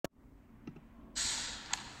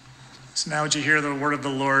So now would you hear the word of the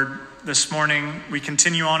Lord this morning? We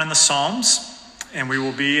continue on in the Psalms, and we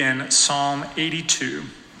will be in Psalm 82.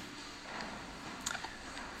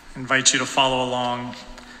 I invite you to follow along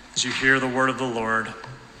as you hear the word of the Lord.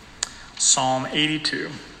 Psalm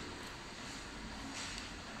 82.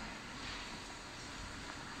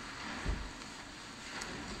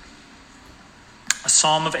 A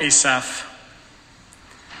psalm of Asaph.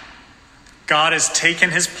 God has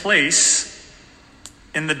taken his place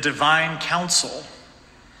in the divine council.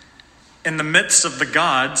 In the midst of the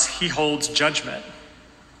gods, he holds judgment.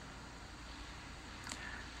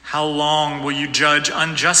 How long will you judge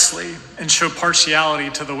unjustly and show partiality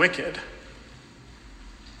to the wicked?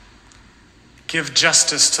 Give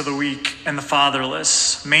justice to the weak and the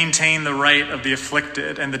fatherless. Maintain the right of the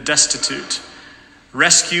afflicted and the destitute.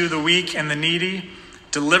 Rescue the weak and the needy.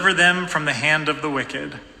 Deliver them from the hand of the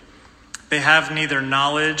wicked. They have neither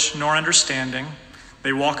knowledge nor understanding.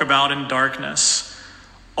 They walk about in darkness.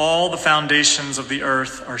 All the foundations of the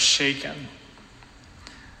earth are shaken.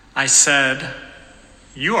 I said,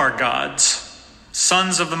 you are gods,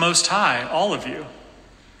 sons of the Most High, all of you.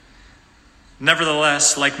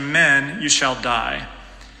 Nevertheless, like men, you shall die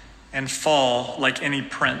and fall like any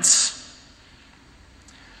prince.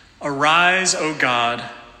 Arise, O God,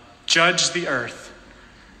 judge the earth,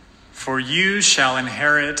 for you shall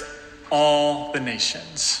inherit all the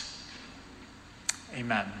nations.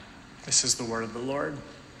 Amen. This is the word of the Lord.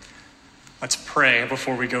 Let's pray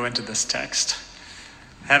before we go into this text.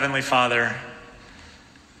 Heavenly Father,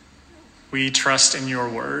 we trust in your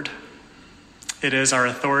word. It is our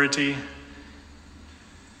authority.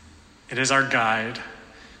 It is our guide.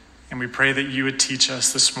 And we pray that you would teach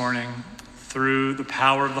us this morning through the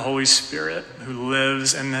power of the Holy Spirit who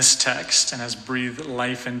lives in this text and has breathed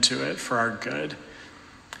life into it for our good.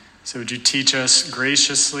 So would you teach us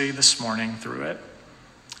graciously this morning through it?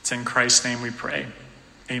 It's in Christ's name we pray.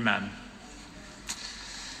 Amen.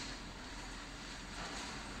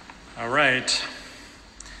 All right.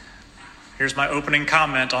 Here's my opening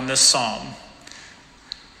comment on this psalm.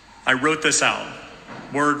 I wrote this out,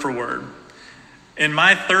 word for word. In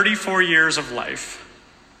my 34 years of life,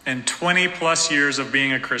 and 20 plus years of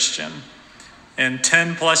being a Christian, and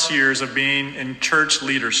 10 plus years of being in church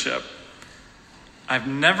leadership, I've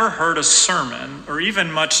never heard a sermon or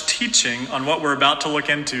even much teaching on what we're about to look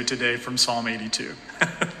into today from Psalm 82.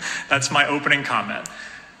 That's my opening comment.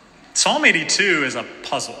 Psalm 82 is a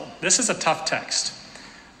puzzle. This is a tough text.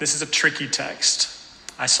 This is a tricky text.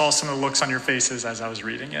 I saw some of the looks on your faces as I was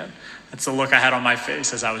reading it. That's the look I had on my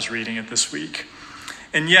face as I was reading it this week.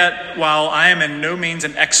 And yet, while I am in no means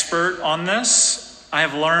an expert on this, I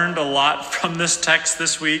have learned a lot from this text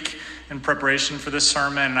this week in preparation for this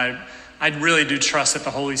sermon, and I really do trust that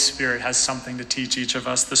the Holy Spirit has something to teach each of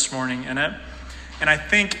us this morning in it. And I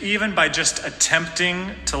think even by just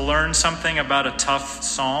attempting to learn something about a tough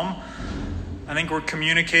psalm, I think we're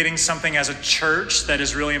communicating something as a church that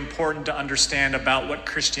is really important to understand about what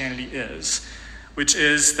Christianity is, which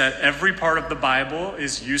is that every part of the Bible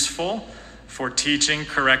is useful for teaching,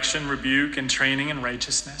 correction, rebuke, and training in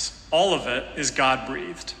righteousness. All of it is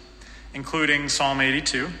God-breathed, including Psalm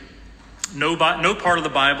 82. No part of the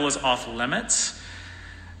Bible is off limits.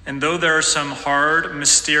 And though there are some hard,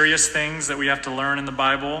 mysterious things that we have to learn in the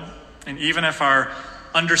Bible, and even if our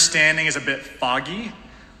understanding is a bit foggy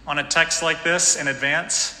on a text like this in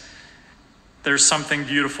advance, there's something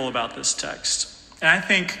beautiful about this text. And I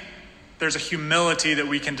think there's a humility that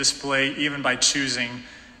we can display even by choosing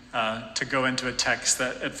to go into a text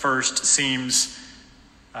that at first seems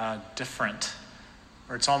different.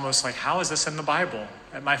 Or it's almost like, how is this in the Bible?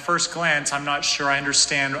 At my first glance, I'm not sure I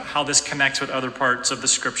understand how this connects with other parts of the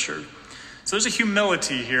scripture. So there's a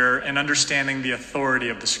humility here in understanding the authority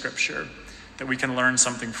of the scripture, that we can learn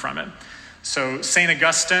something from it. So St.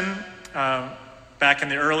 Augustine, back in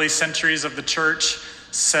the early centuries of the church,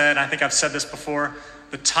 said, I think I've said this before,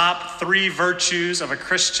 the top 3 virtues of a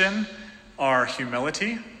Christian are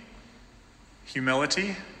humility,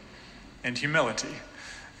 humility, and humility.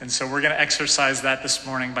 And so we're going to exercise that this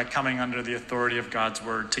morning by coming under the authority of God's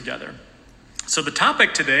word together. So the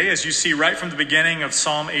topic today, as you see right from the beginning of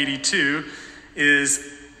Psalm 82, is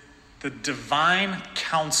the divine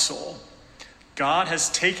council. God has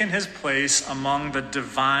taken his place among the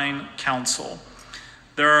divine council.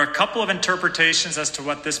 There are a couple of interpretations as to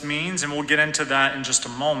what this means, and we'll get into that in just a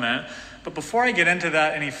moment. But before I get into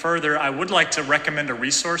that any further, I would like to recommend a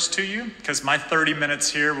resource to you, because my 30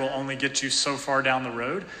 minutes here will only get you so far down the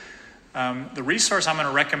road. The resource I'm going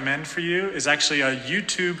to recommend for you is actually a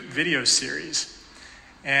YouTube video series.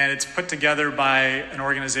 And it's put together by an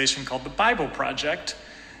organization called the Bible Project.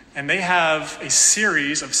 And they have a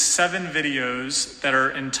series of 7 videos that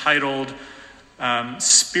are entitled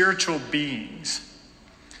Spiritual Beings.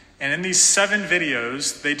 And in these 7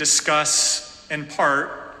 videos, they discuss, in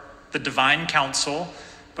part, the divine counsel,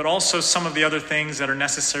 but also some of the other things that are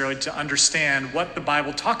necessary to understand what the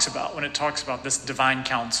Bible talks about when it talks about this divine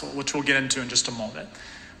counsel, which we'll get into in just a moment.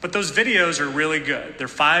 But those videos are really good. They're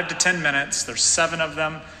 5 to 10 minutes. There's 7 of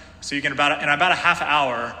them. So you can in about a half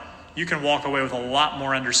hour, you can walk away with a lot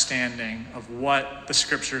more understanding of what the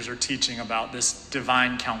scriptures are teaching about this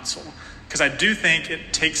divine counsel. Because I do think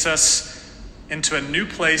it takes us into a new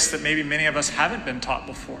place that maybe many of us haven't been taught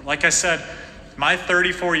before. Like I said, my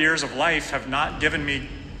 34 years of life have not given me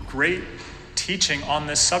great teaching on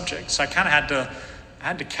this subject. So I kind of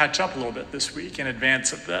had to catch up a little bit this week in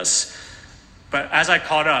advance of this. But as I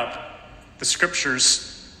caught up, the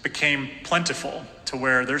scriptures became plentiful to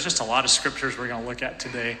where there's just a lot of scriptures we're going to look at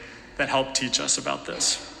today that help teach us about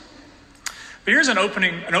this. But here's an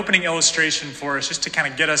opening illustration for us just to kind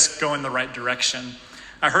of get us going the right direction.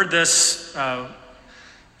 I heard this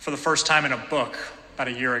for the first time in a book about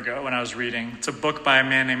a year ago when I was reading. It's a book by a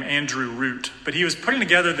man named Andrew Root, but he was putting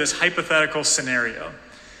together this hypothetical scenario.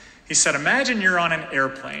 He said, imagine you're on an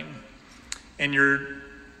airplane and you're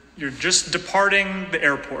just departing the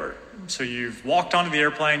airport. So you've walked onto the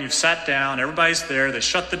airplane, you've sat down, everybody's there, they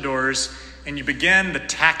shut the doors, and you begin the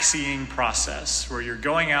taxiing process where you're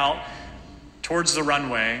going out towards the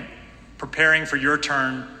runway, preparing for your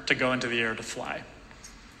turn to go into the air to fly.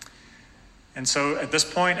 And so at this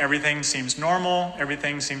point, everything seems normal,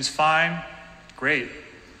 everything seems fine, great.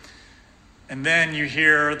 And then you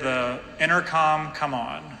hear the intercom come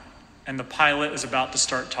on, and the pilot is about to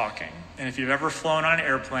start talking. And if you've ever flown on an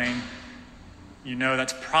airplane, you know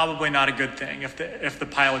that's probably not a good thing if the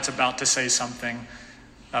pilot's about to say something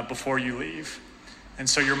before you leave. And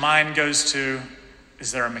so your mind goes to,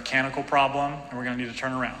 is there a mechanical problem and we're going to need to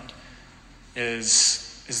turn around?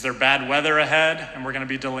 Is there bad weather ahead and we're going to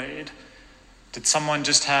be delayed? Did someone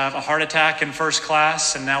just have a heart attack in first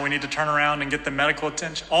class and now we need to turn around and get the medical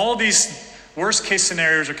attention? All these worst case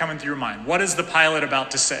scenarios are coming through your mind. What is the pilot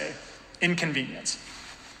about to say? Inconvenience.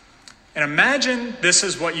 And imagine this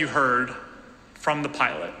is what you heard from the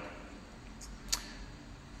pilot.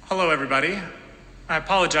 Hello, everybody. I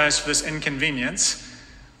apologize for this inconvenience,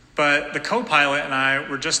 but the co-pilot and I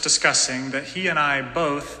were just discussing that he and I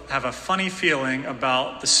both have a funny feeling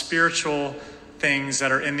about the spiritual things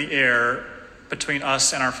that are in the air between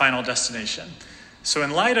us and our final destination. So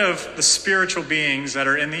in light of the spiritual beings that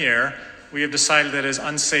are in the air, we have decided that it is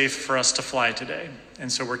unsafe for us to fly today, and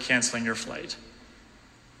so we're canceling your flight.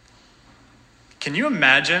 Can you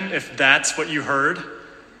imagine if that's what you heard?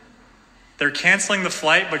 They're canceling the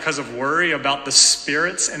flight because of worry about the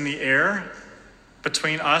spirits in the air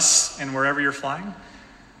between us and wherever you're flying.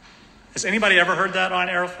 Has anybody ever heard that on an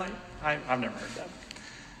airplane? I've never heard that.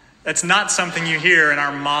 That's not something you hear in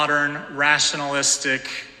our modern, rationalistic,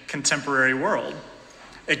 contemporary world.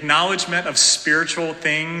 Acknowledgement of spiritual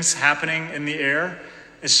things happening in the air,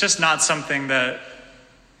 it's just not something that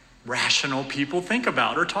rational people think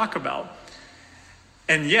about or talk about.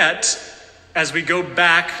 And yet, as we go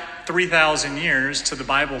back 3,000 years to the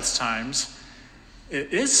Bible's times,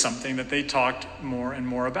 it is something that they talked more and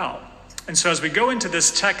more about. And so as we go into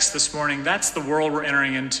this text this morning, that's the world we're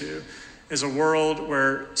entering into, is a world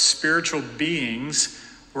where spiritual beings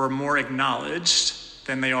were more acknowledged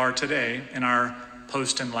than they are today in our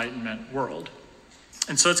post-Enlightenment world.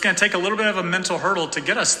 And so it's going to take a little bit of a mental hurdle to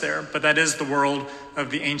get us there, but that is the world of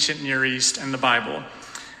the ancient Near East and the Bible.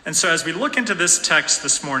 And so as we look into this text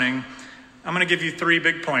this morning, I'm going to give you 3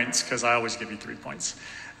 big points, because I always give you 3 points.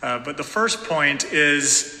 But the first point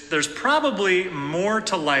is there's probably more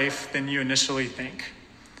to life than you initially think.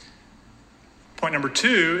 Point number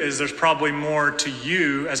 2 is there's probably more to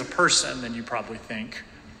you as a person than you probably think.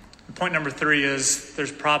 And point number 3 is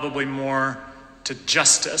there's probably more to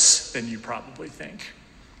justice than you probably think.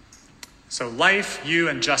 So life, you,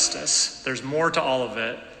 and justice, there's more to all of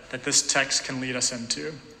it that this text can lead us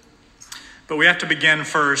into. But we have to begin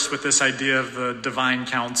first with this idea of the divine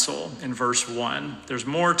counsel in verse 1. There's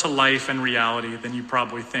more to life and reality than you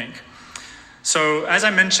probably think. So as I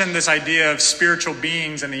mentioned, this idea of spiritual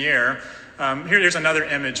beings in the air, here's another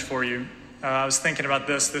image for you. I was thinking about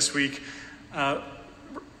this week.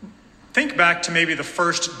 Think back to maybe the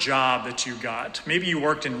first job that you got. Maybe you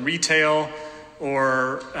worked in retail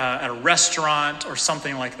or at a restaurant or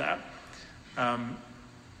something like that.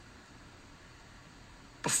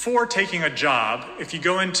 Before taking a job, if you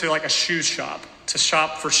go into like a shoe shop to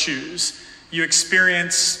shop for shoes, you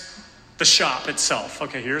experience the shop itself.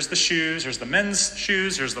 Okay, here's the shoes, here's the men's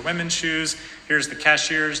shoes, here's the women's shoes, here's the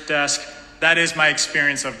cashier's desk. That is my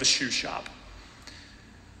experience of the shoe shop.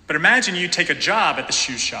 But imagine you take a job at the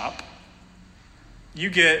shoe shop.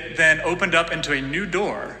 You get then opened up into a new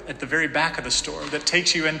door at the very back of the store that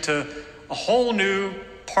takes you into a whole new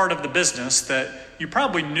part of the business that you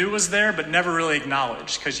probably knew was there but never really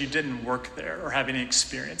acknowledged because you didn't work there or have any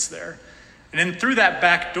experience there. And then through that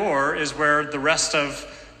back door is where the rest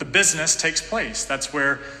of the business takes place. That's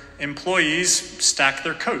where employees stack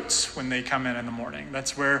their coats when they come in the morning.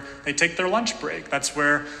 That's where they take their lunch break. That's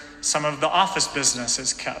where some of the office business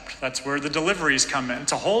is kept. That's where the deliveries come in.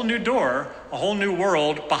 It's a whole new door, a whole new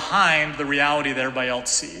world behind the reality that everybody else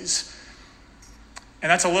sees. And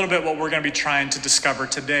that's a little bit what we're going to be trying to discover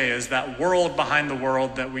today, is that world behind the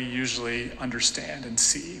world that we usually understand and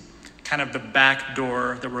see. Kind of the back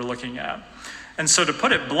door that we're looking at. And so to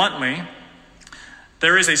put it bluntly,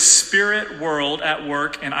 there is a spirit world at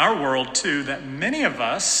work in our world too that many of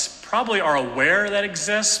us probably are aware that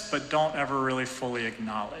exists but don't ever really fully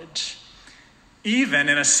acknowledge. Even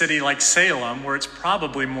in a city like Salem, where it's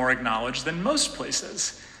probably more acknowledged than most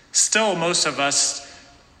places. Still, most of us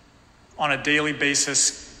on a daily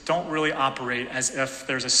basis don't really operate as if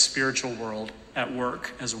there's a spiritual world at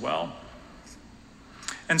work as well.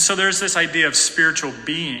 And so there's this idea of spiritual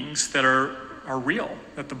beings that are real,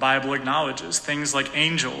 that the Bible acknowledges. Things like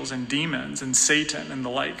angels and demons and Satan and the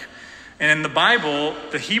like. And in the Bible,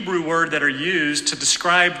 the Hebrew word that are used to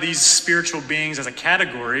describe these spiritual beings as a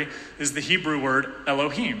category is the Hebrew word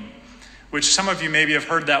Elohim, which some of you maybe have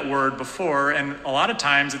heard that word before, and a lot of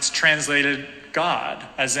times it's translated God,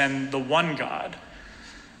 as in the one God.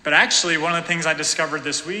 But actually, one of the things I discovered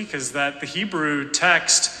this week is that the Hebrew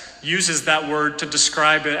text uses that word to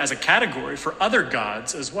describe it as a category for other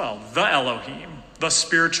gods as well, the Elohim, the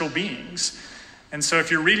spiritual beings. And so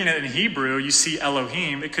if you're reading it in Hebrew, you see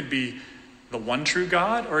Elohim, it could be the one true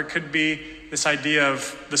God, or it could be this idea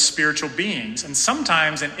of the spiritual beings. And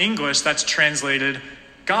sometimes in English, that's translated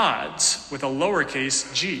gods with a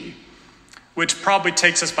lowercase g, which probably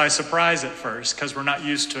takes us by surprise at first because we're not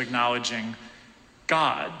used to acknowledging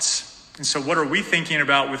gods. And so what are we thinking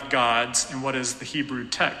about with gods, and what is the Hebrew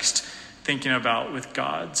text thinking about with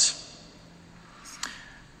gods?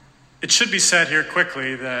 It should be said here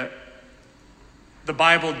quickly that the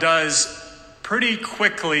Bible does pretty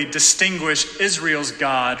quickly distinguish Israel's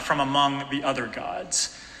God from among the other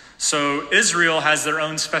gods. So Israel has their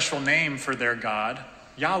own special name for their God,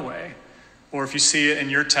 Yahweh. Or if you see it in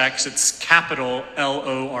your text, it's capital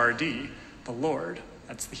L-O-R-D, the Lord.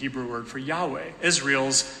 That's the Hebrew word for Yahweh.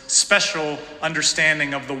 Israel's special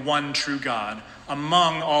understanding of the one true God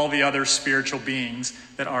among all the other spiritual beings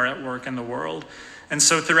that are at work in the world. And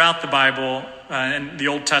so throughout the Bible, and the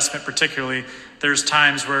Old Testament particularly, there's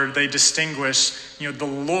times where they distinguish, the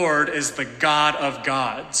Lord is the God of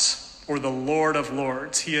gods, or the Lord of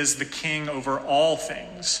lords. He is the king over all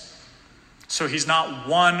things. So he's not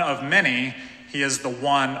one of many, he is the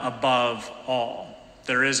one above all.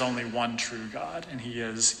 There is only one true God, and he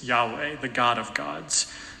is Yahweh, the God of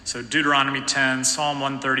gods. So Deuteronomy 10, Psalm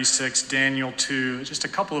 136, Daniel 2, just a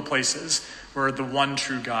couple of places where the one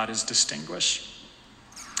true God is distinguished.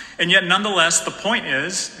 And yet, nonetheless, the point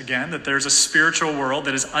is, again, that there's a spiritual world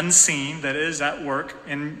that is unseen, that is at work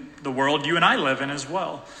in the world you and I live in as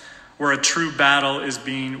well, where a true battle is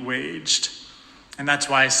being waged. And that's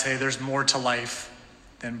why I say there's more to life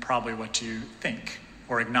than probably what you think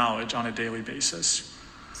or acknowledge on a daily basis.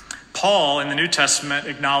 Paul in the New Testament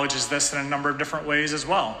acknowledges this in a number of different ways as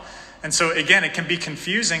well. And so again, it can be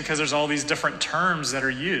confusing because there's all these different terms that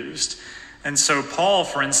are used. And so Paul,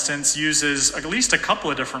 for instance, uses at least a couple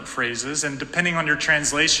of different phrases, and depending on your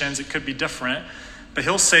translations, it could be different. But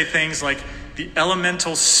he'll say things like the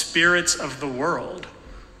elemental spirits of the world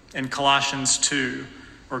in Colossians 2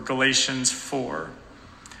 or Galatians 4.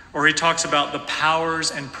 Or he talks about the powers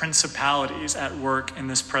and principalities at work in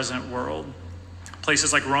this present world.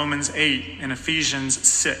 Places like Romans 8 and Ephesians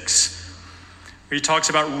 6. Where he talks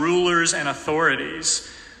about rulers and authorities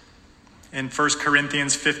in 1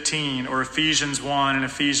 Corinthians 15 or Ephesians 1 and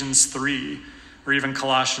Ephesians 3 or even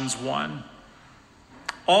Colossians 1.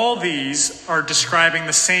 All these are describing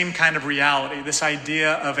the same kind of reality, this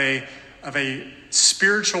idea of a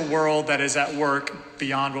spiritual world that is at work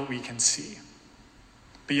beyond what we can see.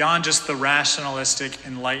 Beyond just the rationalistic,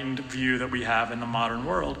 enlightened view that we have in the modern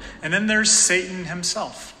world. And then there's Satan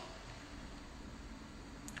himself,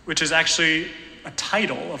 which is actually a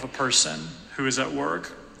title of a person who is at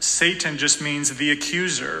work. Satan just means the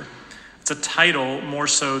accuser. It's a title more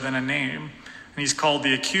so than a name. And he's called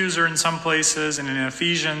the accuser in some places, and in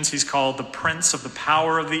Ephesians, he's called the prince of the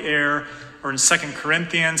power of the air, or in 2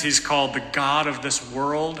 Corinthians, he's called the God of this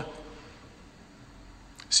world.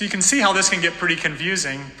 So you can see how this can get pretty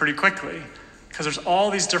confusing pretty quickly, because there's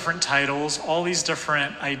all these different titles, all these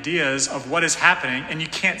different ideas of what is happening, and you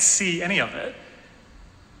can't see any of it.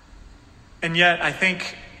 And yet, I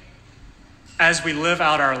think as we live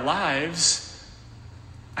out our lives,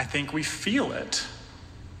 I think we feel it.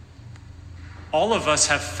 All of us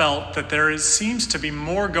have felt that seems to be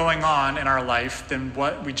more going on in our life than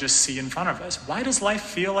what we just see in front of us. Why does life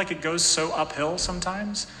feel like it goes so uphill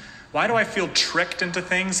sometimes? Why do I feel tricked into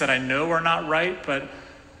things that I know are not right, but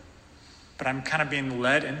I'm kind of being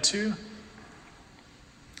led into?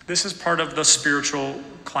 This is part of the spiritual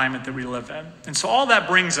climate that we live in. And so all that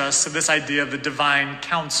brings us to this idea of the divine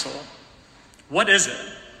counsel. What is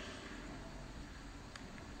it?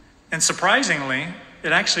 And surprisingly,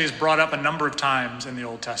 it actually is brought up a number of times in the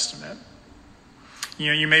Old Testament.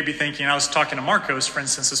 You may be thinking, I was talking to Marcos, for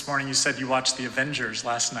instance, this morning, you said you watched The Avengers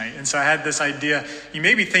last night. And so I had this idea, you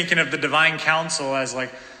may be thinking of the divine council as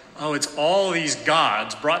like, oh, it's all these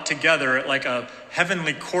gods brought together at like a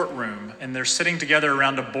heavenly courtroom, and they're sitting together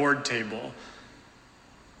around a board table.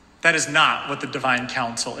 That is not what the divine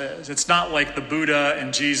council is. It's not like the Buddha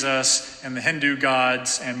and Jesus and the Hindu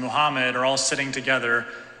gods and Muhammad are all sitting together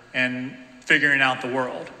and figuring out the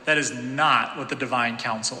world. That is not what the divine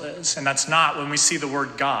council is. And that's not, when we see the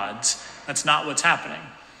word gods, that's not what's happening.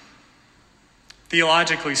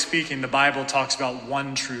 Theologically speaking, the Bible talks about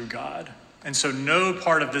one true God. And so no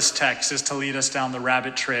part of this text is to lead us down the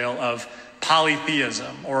rabbit trail of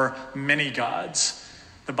polytheism or many gods.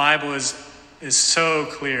 The Bible is so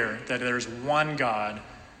clear that there's one God,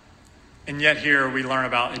 and yet here we learn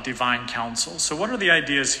about a divine council. So what are the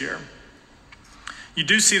ideas here? You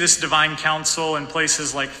do see this divine council in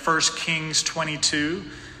places like 1 Kings 22,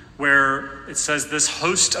 where it says this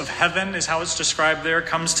host of heaven is how it's described there,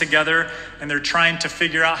 comes together, and they're trying to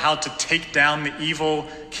figure out how to take down the evil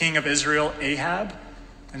king of Israel, Ahab.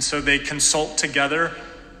 And so they consult together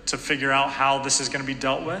to figure out how this is going to be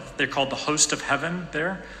dealt with. They're called the host of heaven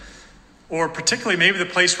there. Or particularly maybe the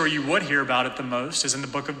place where you would hear about it the most is in the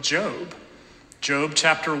book of Job. Job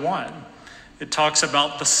chapter 1. It talks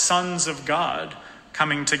about the sons of God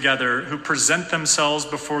coming together who present themselves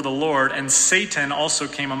before the Lord, and Satan also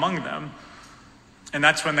came among them. And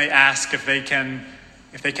that's when they ask if they can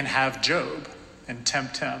have Job and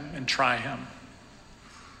tempt him and try him.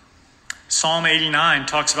 Psalm 89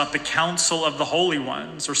 talks about the council of the holy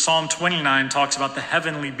ones, or Psalm 29 talks about the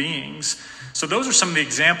heavenly beings. So those are some of the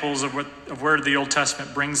examples of where the Old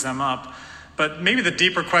Testament brings them up. But maybe the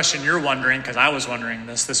deeper question you're wondering, because I was wondering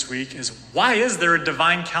this week, is why is there a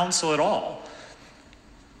divine council at all?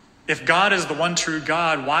 If God is the one true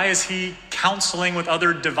God, why is he counseling with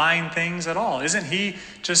other divine things at all? Isn't he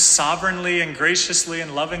just sovereignly and graciously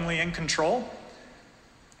and lovingly in control?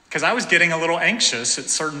 Because I was getting a little anxious at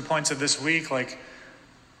certain points of this week, like,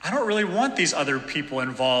 I don't really want these other people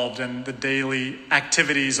involved in the daily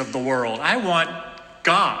activities of the world. I want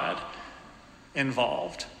God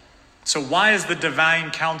involved. So why is the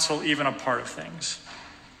divine council even a part of things?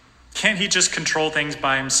 Can't he just control things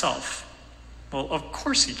by himself? Well, of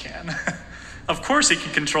course he can. Of course he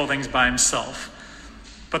can control things by himself.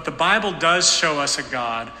 But the Bible does show us a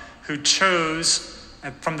God who chose,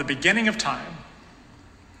 from the beginning of time,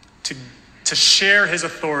 to share his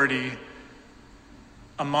authority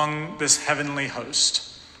among this heavenly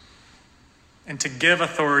host, and to give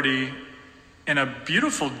authority in a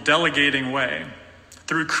beautiful delegating way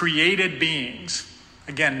through created beings.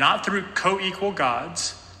 Again, not through co-equal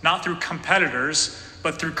gods, not through competitors,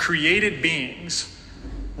 but through created beings,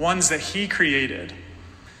 ones that he created.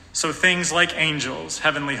 So things like angels,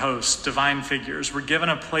 heavenly hosts, divine figures were given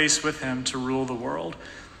a place with him to rule the world.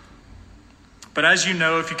 But as you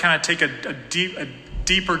know, if you kind of take a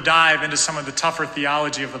deeper dive into some of the tougher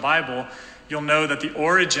theology of the Bible, you'll know that the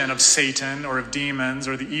origin of Satan or of demons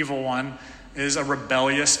or the evil one is a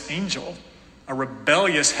rebellious angel, a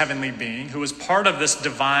rebellious heavenly being who was part of this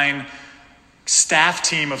divine staff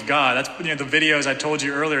team of God. That's, the videos I told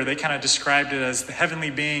you earlier, they kind of described it as the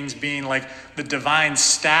heavenly beings being like the divine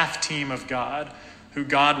staff team of God, who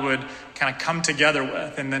God would kind of come together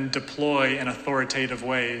with and then deploy in authoritative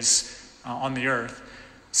ways on the earth.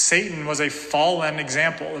 Satan was a fallen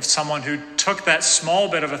example of someone who took that small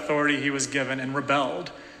bit of authority he was given and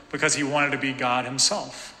rebelled because he wanted to be God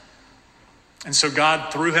himself. And so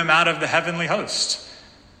God threw him out of the heavenly host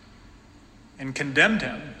and condemned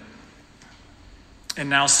him. And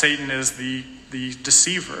now Satan is the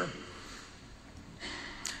deceiver.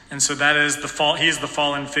 And so that is he is the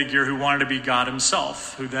fallen figure who wanted to be God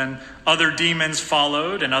himself, who then other demons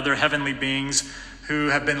followed and other heavenly beings who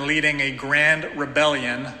have been leading a grand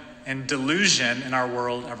rebellion and delusion in our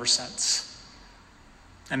world ever since.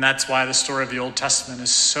 And that's why the story of the Old Testament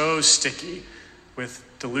is so sticky with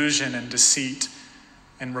delusion and deceit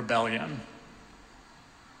and rebellion.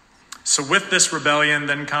 So with this rebellion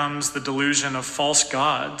then comes the delusion of false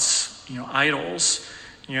gods, idols.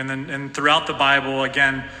 And throughout the Bible,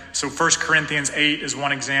 again, so 1 Corinthians 8 is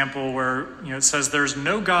one example where it says there's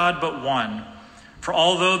no God but one. For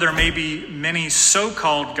although there may be many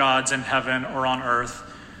so-called gods in heaven or on earth,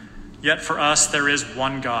 yet for us there is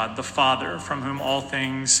one God, the Father, from whom all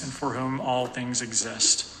things and for whom all things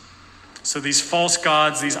exist. So these false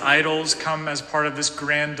gods, these idols come as part of this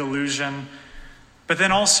grand delusion, but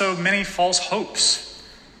then also many false hopes.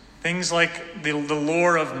 Things like the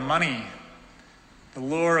lure of money, the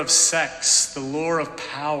lure of sex, the lure of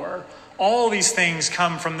power. All these things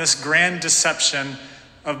come from this grand deception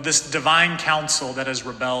of this divine council that has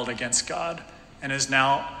rebelled against God and is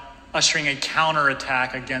now ushering a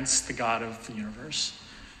counterattack against the God of the universe.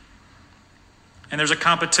 And there's a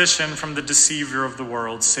competition from the deceiver of the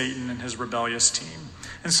world, Satan and his rebellious team.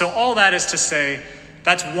 And so all that is to say,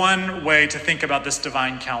 that's one way to think about this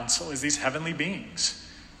divine council, is these heavenly beings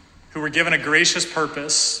who were given a gracious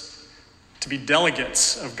purpose to be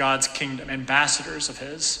delegates of God's kingdom, ambassadors of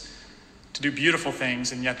his, to do beautiful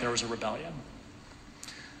things, and yet there was a rebellion.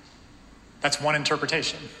 That's one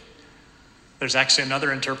interpretation. There's actually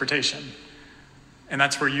another interpretation, and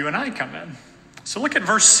that's where you and I come in. So look at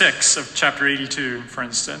verse 6 of chapter 82, for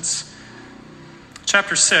instance.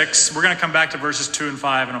 Chapter 6, we're going to come back to verses 2 and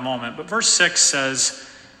 5 in a moment, but verse 6 says,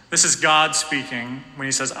 this is God speaking when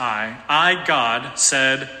he says, I, God,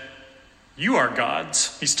 said, you are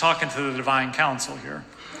gods. He's talking to the divine council here.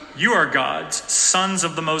 You are gods, sons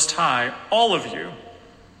of the Most High, all of you.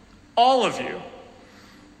 All of you.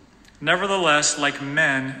 Nevertheless, like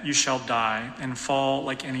men, you shall die and fall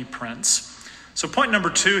like any prince. So point number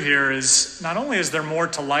 2 here is not only is there more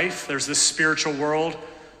to life, there's this spiritual world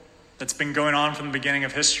that's been going on from the beginning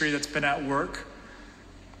of history, that's been at work,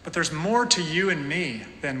 but there's more to you and me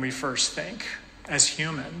than we first think as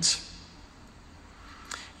humans.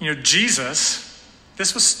 Jesus,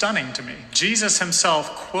 this was stunning to me. Jesus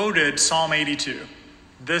himself quoted Psalm 82,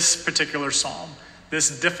 this particular psalm,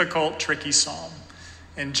 this difficult, tricky psalm,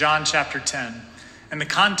 in John chapter 10. And the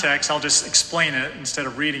context, I'll just explain it instead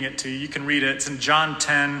of reading it to you. You can read it. It's in John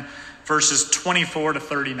 10, verses 24 to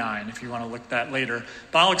 39, if you want to look that later.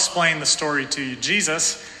 But I'll explain the story to you.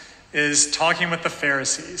 Jesus is talking with the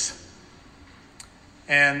Pharisees.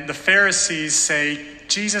 And the Pharisees say,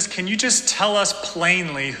 Jesus, can you just tell us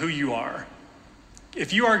plainly who you are?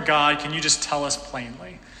 If you are God, can you just tell us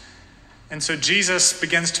plainly? And so Jesus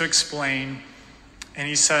begins to explain, and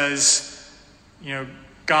he says,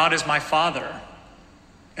 God is my Father.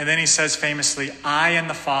 And then he says famously, I and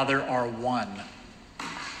the Father are one.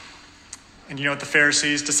 And you know what the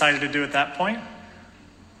Pharisees decided to do at that point?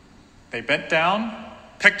 They bent down,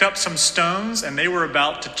 picked up some stones, and they were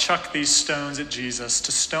about to chuck these stones at Jesus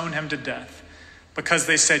to stone him to death. Because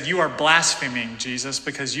they said, you are blaspheming, Jesus,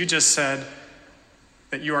 because you just said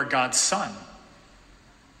that you are God's son.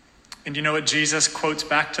 And you know what Jesus quotes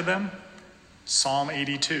back to them? Psalm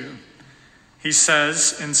 82. He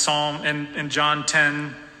says in John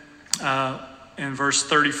 10, in verse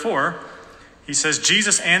 34, he says,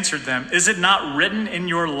 Jesus answered them, is it not written in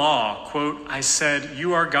your law, quote, I said,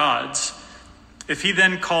 you are gods. If he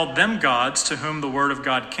then called them gods to whom the word of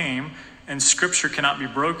God came, and scripture cannot be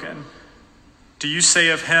broken, do you say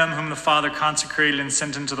of him whom the Father consecrated and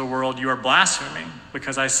sent into the world, you are blaspheming,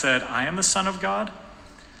 because I said, I am the Son of God?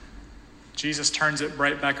 Jesus turns it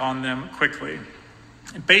right back on them quickly,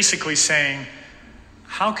 basically saying,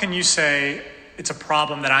 how can you say it's a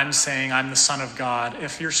problem that I'm saying I'm the Son of God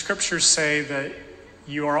if your scriptures say that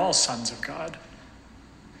you are all sons of God?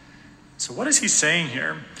 So what is he saying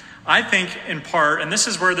here? I think in part, and this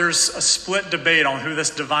is where there's a split debate on who this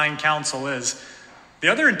divine council is. The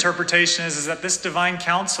other interpretation is that this divine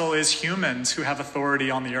council is humans who have authority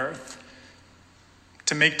on the earth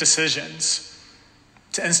to make decisions,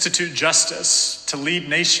 to institute justice, to lead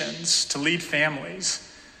nations, to lead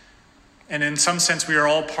families. And in some sense, we are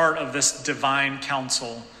all part of this divine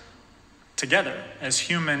council together as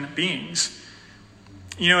human beings.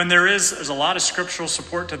 And there's a lot of scriptural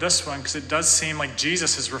support to this one because it does seem like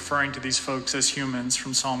Jesus is referring to these folks as humans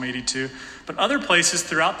from Psalm 82. But other places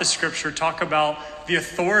throughout the scripture talk about the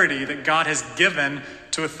authority that God has given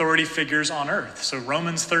to authority figures on earth. So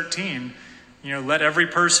Romans 13, let every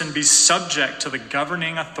person be subject to the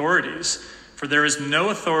governing authorities, For there is no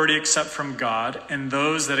authority except from God, and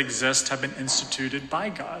those that exist have been instituted by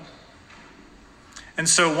God. And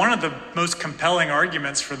so one of the most compelling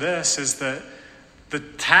arguments for this is that the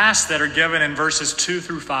tasks that are given in verses 2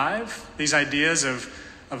 through 5, these ideas of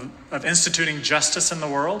instituting justice in the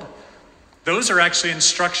world, those are actually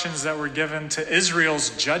instructions that were given to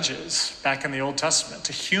Israel's judges back in the Old Testament,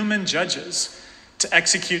 to human judges, to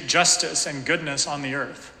execute justice and goodness on the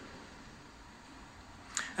earth.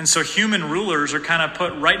 And so human rulers are kind of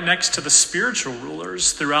put right next to the spiritual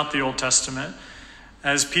rulers throughout the Old Testament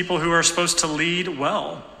as people who are supposed to lead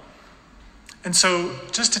well. And so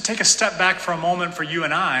just to take a step back for a moment for you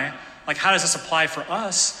and I, like how does this apply for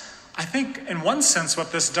us? I think in one sense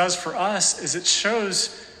what this does for us is it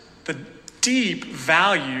shows the deep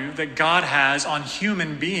value that God has on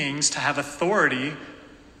human beings to have authority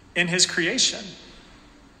in his creation.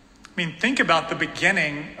 I mean, think about the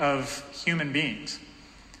beginning of human beings.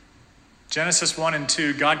 Genesis 1 and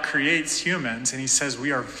 2, God creates humans and he says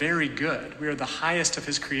we are very good. We are the highest of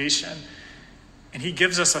his creation. And he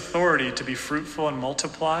gives us authority to be fruitful and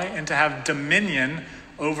multiply and to have dominion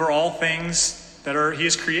over all things that he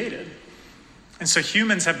has created. And so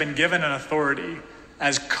humans have been given an authority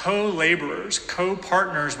as co-laborers,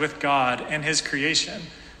 co-partners with God and his creation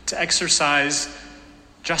to exercise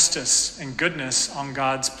justice and goodness on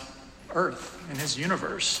God's earth, in his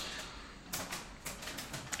universe.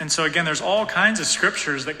 And so again, there's all kinds of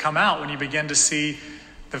scriptures that come out when you begin to see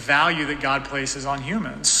the value that God places on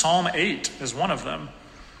humans. Psalm 8 is one of them.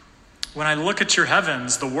 When I look at your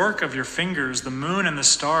heavens, the work of your fingers, the moon and the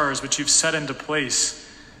stars which you've set into place,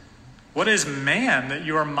 what is man that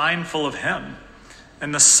you are mindful of him,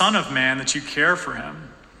 and the son of man that you care for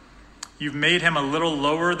him? You've made him a little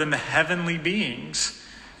lower than the heavenly beings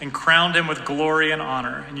and crowned him with glory and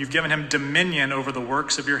honor, and you've given him dominion over the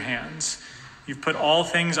works of your hands. You've put all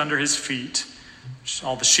things under his feet,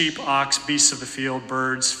 all the sheep, ox, beasts of the field,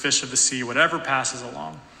 birds, fish of the sea, whatever passes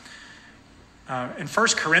along. And 1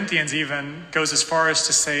 Corinthians even goes as far as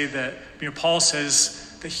to say that, Paul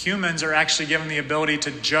says that humans are actually given the ability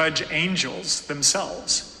to judge angels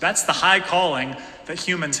themselves. That's the high calling that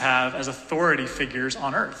humans have as authority figures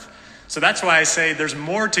on earth. So that's why I say there's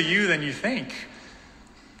more to you than you think.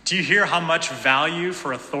 Do you hear how much value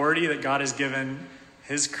for authority that God has given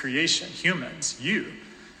his creation, humans, you,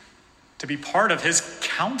 to be part of his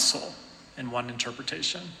counsel in one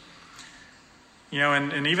interpretation?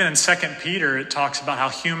 And even in 2 Peter, it talks about how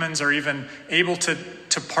humans are even able to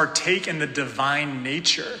partake in the divine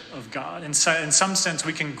nature of God. In some sense,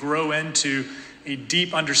 we can grow into a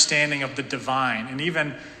deep understanding of the divine and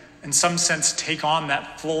even, in some sense, take on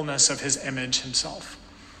that fullness of his image himself.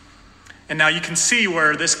 And now you can see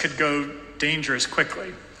where this could go dangerous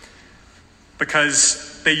quickly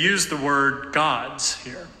because they use the word gods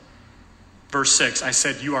here. Verse 6, I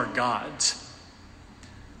said, you are gods.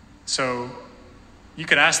 So you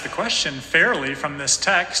could ask the question fairly from this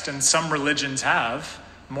text, and some religions have.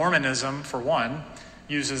 Mormonism, for one,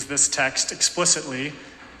 uses this text explicitly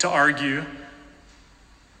to argue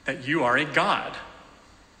that you are a god.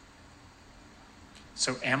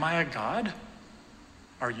 So am I a god?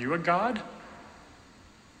 Are you a god?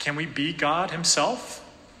 Can we be God himself?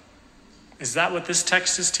 Is that what this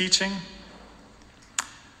text is teaching?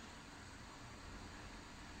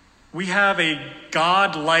 We have a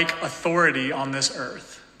God-like authority on this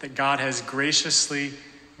earth that God has graciously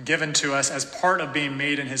given to us as part of being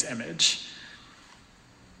made in his image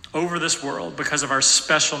over this world because of our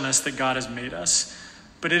specialness that God has made us.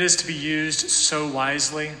 But it is to be used so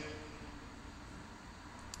wisely.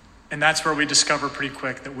 And that's where we discover pretty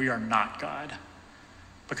quick that we are not God.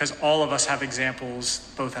 Because all of us have examples,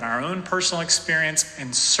 both in our own personal experience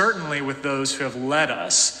and certainly with those who have led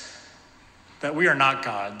us, that we are not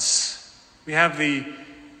gods. We have the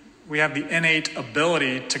innate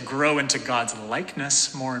ability to grow into God's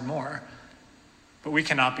likeness more and more, but we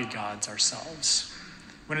cannot be gods ourselves.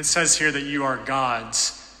 When it says here that you are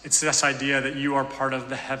gods, it's this idea that you are part of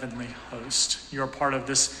the heavenly host. You are part of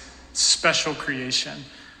this special creation,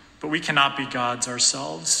 but we cannot be gods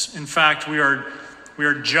ourselves. In fact, we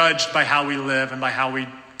are judged by how we live and by how we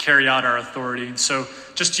carry out our authority. So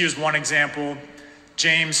just to use one example,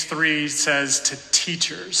 James 3 says to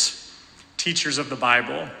teachers of the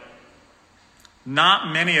Bible,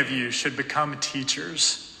 not many of you should become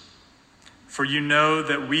teachers, for you know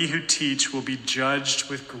that we who teach will be judged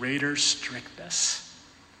with greater strictness.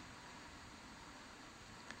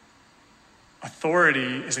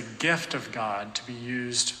 Authority is a gift of God to be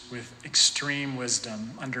used with extreme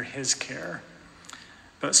wisdom under his care.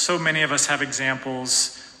 But so many of us have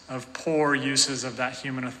examples of poor uses of that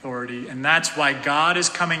human authority. And that's why God is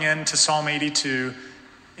coming into Psalm 82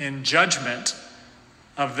 in judgment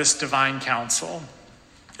of this divine council.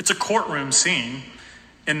 It's a courtroom scene.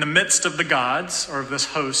 In the midst of the gods, or of this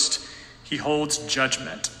host, he holds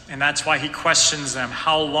judgment. And that's why he questions them.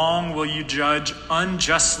 How long will you judge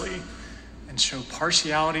unjustly and show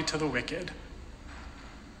partiality to the wicked?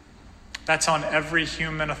 That's on every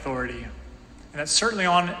human authority. And it's certainly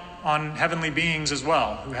on heavenly beings as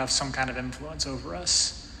well, who have some kind of influence over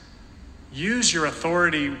us. Use your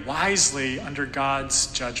authority wisely under God's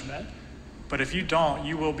judgment. But if you don't,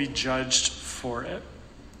 you will be judged for it.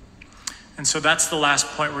 And so that's the last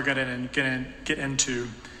point we're going to get into,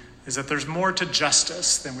 is that there's more to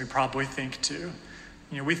justice than we probably think to.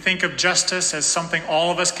 We think of justice as something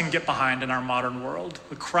all of us can get behind in our modern world.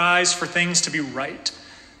 The cries for things to be right,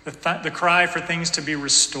 the cry for things to be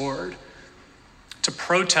restored, to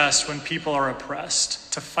protest when people are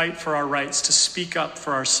oppressed, to fight for our rights, to speak up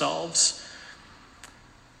for ourselves.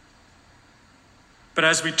 But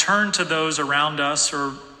as we turn to those around us,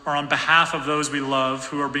 or on behalf of those we love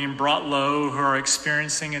who are being brought low, who are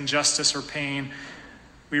experiencing injustice or pain,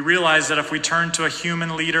 we realize that if we turn to a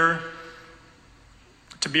human leader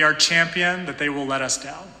to be our champion, that they will let us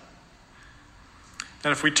down.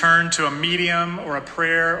 That if we turn to a medium or a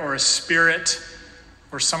prayer or a spirit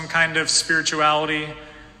or some kind of spirituality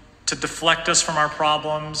to deflect us from our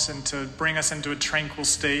problems and to bring us into a tranquil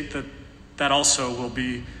state, that also will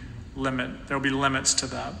be there will be limits to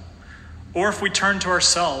that. Or if we turn to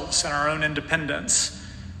ourselves and our own independence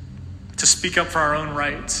to speak up for our own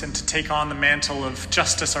rights and to take on the mantle of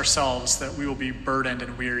justice ourselves, that we will be burdened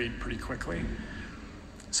and wearied pretty quickly.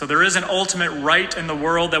 So there is an ultimate right in the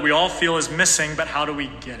world that we all feel is missing, but how do we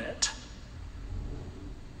get it?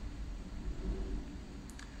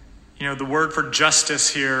 The word for justice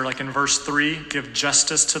here, like in verse 3, give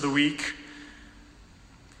justice to the weak,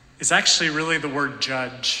 is actually really the word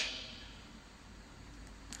judge.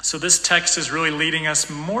 So this text is really leading us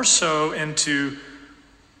more so into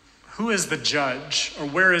who is the judge, or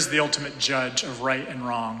where is the ultimate judge of right and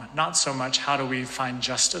wrong, not so much how do we find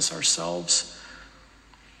justice ourselves.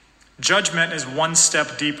 Judgment is one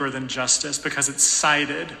step deeper than justice because it's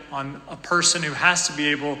sided on a person who has to be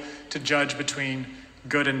able to judge between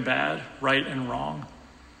good and bad, right and wrong.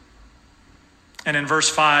 And in verse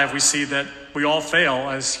 5, we see that we all fail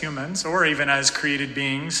as humans, or even as created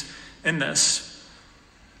beings in this.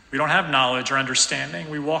 We don't have knowledge or understanding.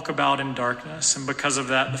 We walk about in darkness, and because of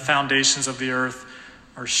that, the foundations of the earth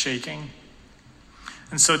are shaking.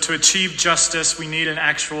 And so to achieve justice, we need an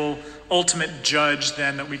actual ultimate judge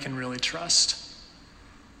then that we can really trust.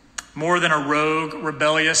 More than a rogue,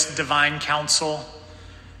 rebellious divine council,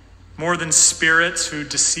 more than spirits who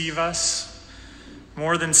deceive us,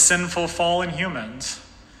 more than sinful fallen humans.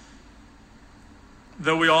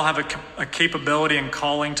 Though we all have a capability and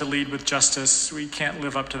calling to lead with justice, we can't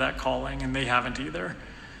live up to that calling, and they haven't either.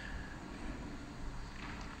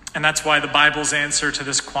 And that's why the Bible's answer to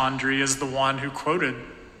this quandary is the one who quoted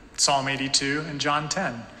Psalm 82 and John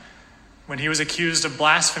 10. When he was accused of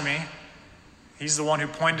blasphemy, he's the one who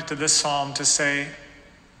pointed to this psalm to say,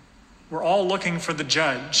 we're all looking for the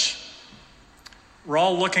judge. We're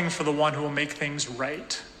all looking for the one who will make things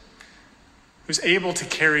right, who's able to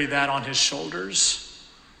carry that on his shoulders.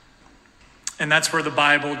 And that's where the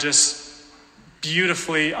Bible just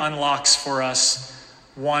beautifully unlocks for us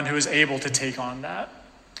one who is able to take on that.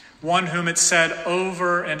 One whom it said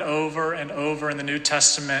over and over and over in the New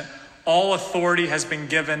Testament, all authority has been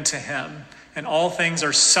given to him, and all things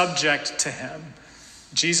are subject to him.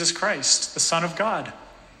 Jesus Christ, the Son of God,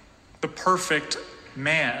 the perfect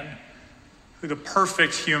man, the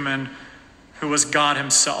perfect human who was God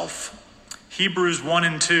himself. Hebrews 1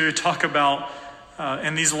 and 2 talk about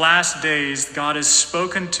in these last days, God has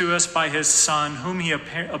spoken to us by his Son, whom he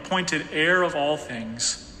appointed heir of all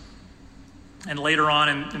things. And later on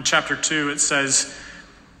in chapter 2, it says,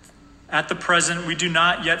 at the present, we do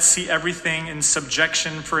not yet see everything in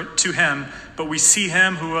subjection to him, but we see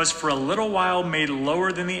him who was for a little while made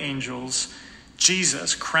lower than the angels,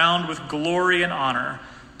 Jesus, crowned with glory and honor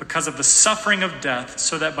because of the suffering of death,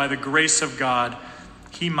 so that by the grace of God,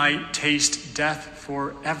 he might taste death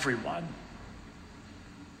for everyone.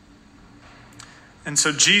 And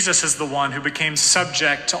so Jesus is the one who became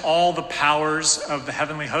subject to all the powers of the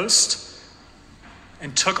heavenly host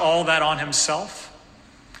and took all that on himself.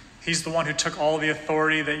 He's the one who took all the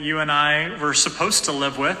authority that you and I were supposed to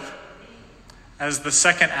live with as the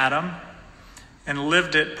second Adam and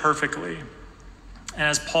lived it perfectly. And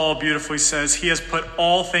as Paul beautifully says, he has put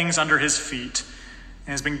all things under his feet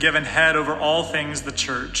and has been given head over all things, the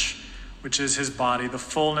church, which is his body, the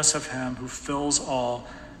fullness of him who fills all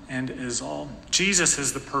and is all. Jesus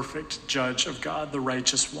is the perfect judge of God, the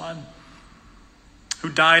righteous one, who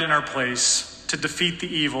died in our place to defeat the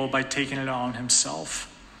evil by taking it on himself.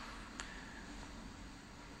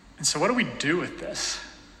 And so what do we do with this?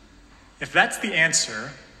 If that's the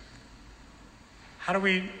answer, how do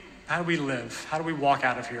we live? How do we walk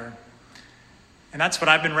out of here? And that's what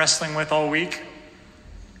I've been wrestling with all week.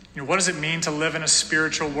 What does it mean to live in a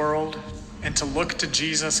spiritual world and to look to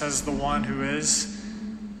Jesus as the one who is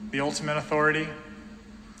the ultimate authority?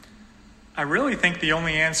 I really think the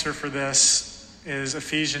only answer for this is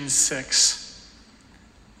Ephesians 6,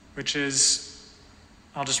 which is,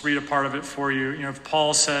 I'll just read a part of it for you.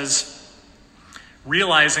 Paul says,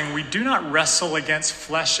 realizing we do not wrestle against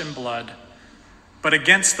flesh and blood, but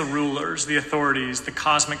against the rulers, the authorities, the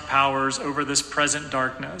cosmic powers over this present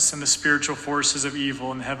darkness and the spiritual forces of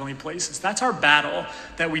evil in the heavenly places. That's our battle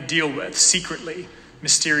that we deal with secretly,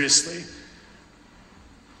 mysteriously.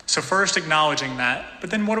 So first, acknowledging that,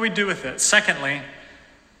 but then what do we do with it? Secondly,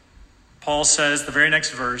 Paul says, the very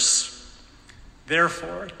next verse,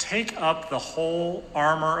 therefore, take up the whole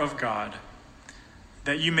armor of God,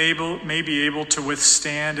 that you may be able to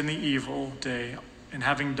withstand in the evil day, and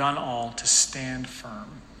having done all, to stand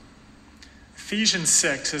firm. Ephesians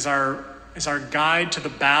 6 is our guide to the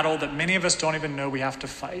battle that many of us don't even know we have to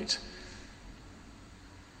fight.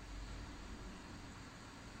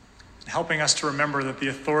 Helping us to remember that the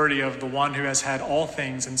authority of the one who has had all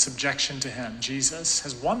things in subjection to him, Jesus,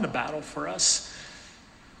 has won the battle for us.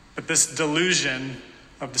 But this delusion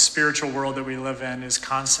of the spiritual world that we live in is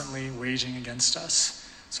constantly waging against us.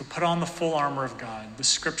 So put on the full armor of God, the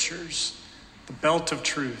scriptures, the belt of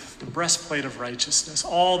truth, the breastplate of righteousness,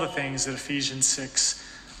 all the things that Ephesians 6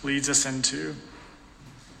 leads us into.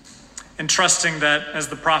 And trusting that, as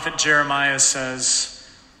the prophet Jeremiah says,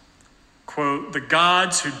 quote, the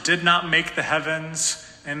gods who did not make the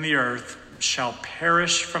heavens and the earth shall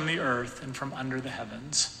perish from the earth and from under the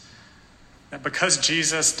heavens. That because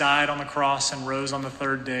Jesus died on the cross and rose on the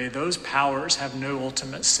third day, those powers have no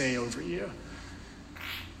ultimate say over you.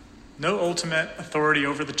 No ultimate authority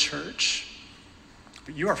over the church.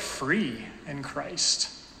 But you are free in Christ.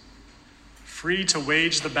 Free to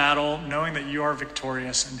wage the battle, knowing that you are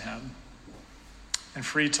victorious in him. And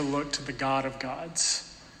free to look to the God of gods.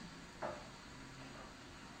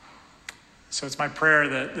 So it's my prayer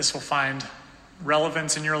that this will find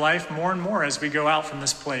relevance in your life more and more as we go out from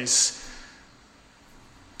this place.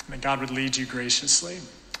 And that God would lead you graciously.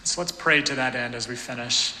 So let's pray to that end as we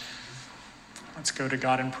finish. Let's go to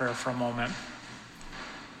God in prayer for a moment.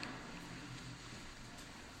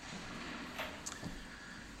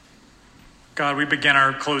 God, we begin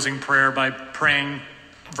our closing prayer by praying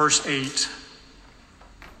verse 8.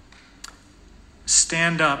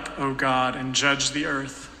 Stand up, O God, and judge the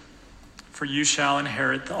earth, for you shall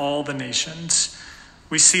inherit all the nations.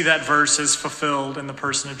 We see that verse as fulfilled in the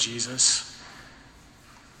person of Jesus,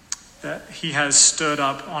 that he has stood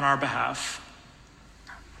up on our behalf.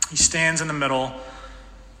 He stands in the middle.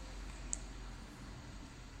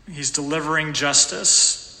 He's delivering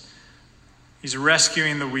justice. He's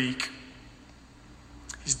rescuing the weak.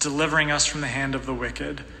 He's delivering us from the hand of the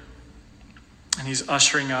wicked. And he's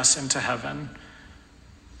ushering us into heaven.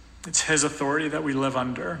 It's his authority that we live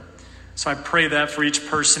under. So I pray that for each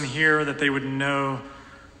person here, that they would know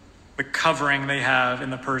the covering they have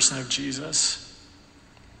in the person of Jesus.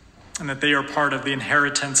 And that they are part of the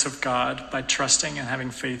inheritance of God by trusting and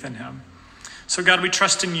having faith in him. So God, we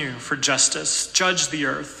trust in you for justice. Judge the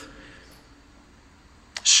earth.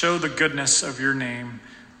 Show the goodness of your name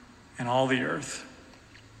in all the earth.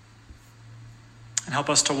 And help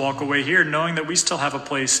us to walk away here knowing that we still have a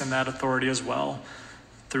place in that authority as well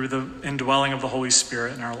through the indwelling of the Holy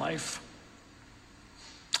Spirit in our life.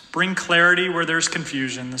 Bring clarity where there's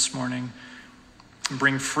confusion this morning. And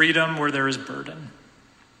bring freedom where there is burden.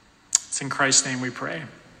 It's in Christ's name we pray.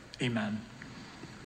 Amen.